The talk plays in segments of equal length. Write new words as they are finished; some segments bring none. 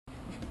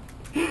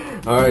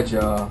Alright,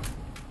 y'all.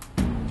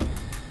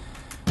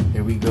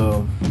 Here we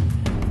go.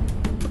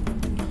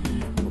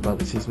 We're about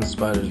to see some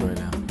spiders right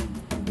now.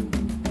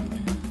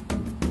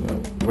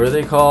 What are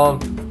they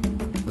called?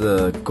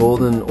 The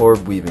Golden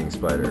Orb Weaving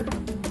Spider.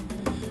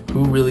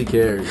 Who really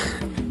cares?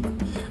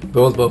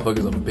 Those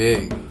motherfuckers are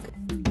big.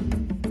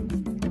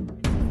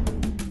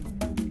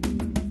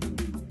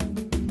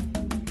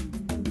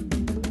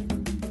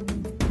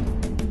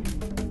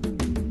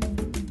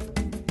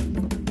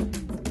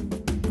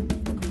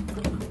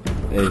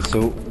 Hey,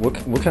 so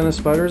what kind of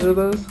spiders are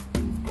those?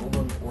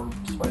 Golden Orb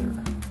Spider.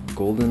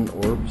 Golden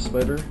Orb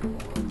Spider?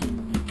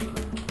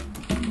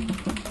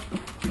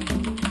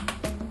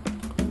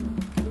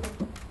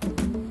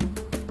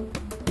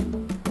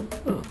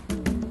 Oh.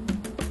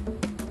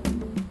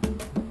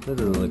 That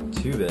doesn't look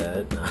too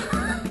bad.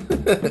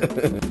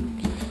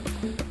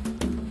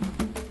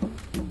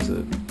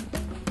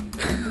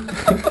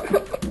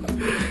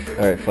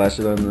 Alright, flash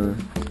it on the...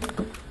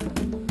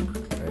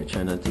 Alright,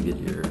 try not to get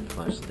your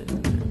flashlight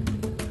in there.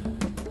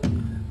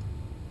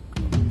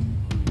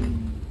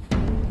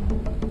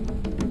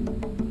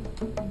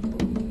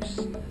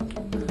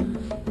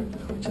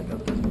 Check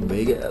out this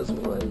big ass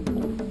one.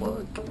 Oh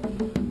fuck.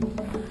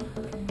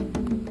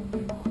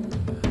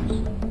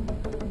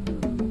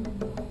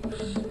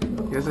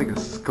 He has like a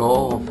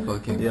skull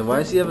fucking. Yeah, why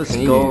does he have a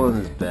skull on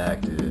his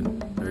back, dude?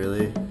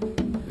 Really?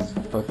 It's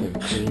fucking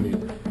crazy.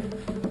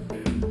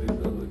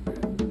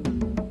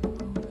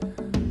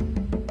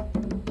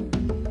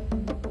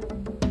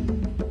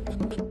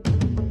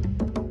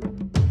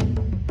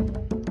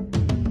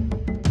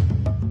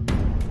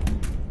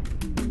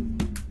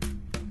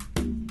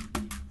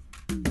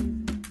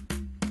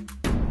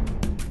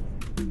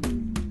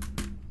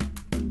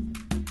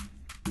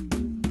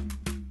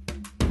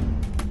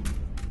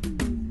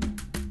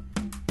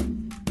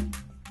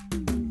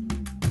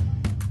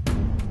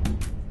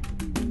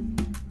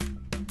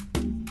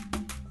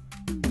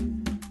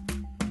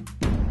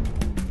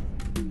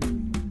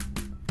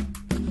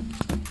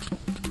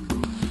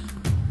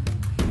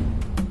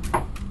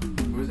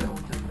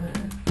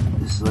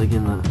 It's like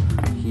in a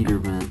heater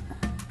vent.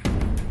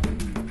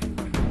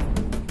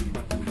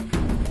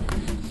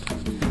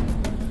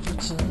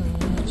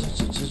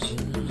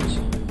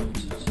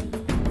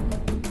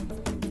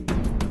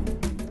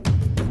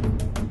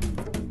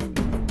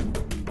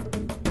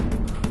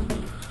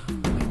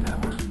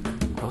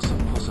 Closer.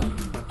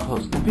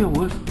 Close. Don't be a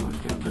wolf.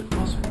 Get a bit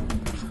closer.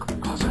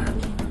 Closer.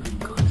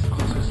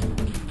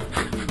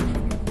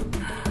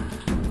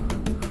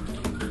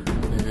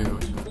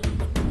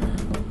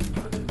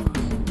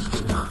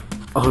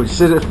 Oh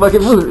shit, it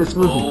fucking moved. It's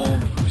moving. Oh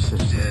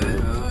shit.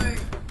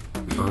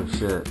 Oh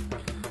shit.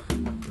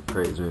 The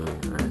praise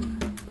moving, alright.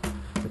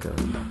 Okay.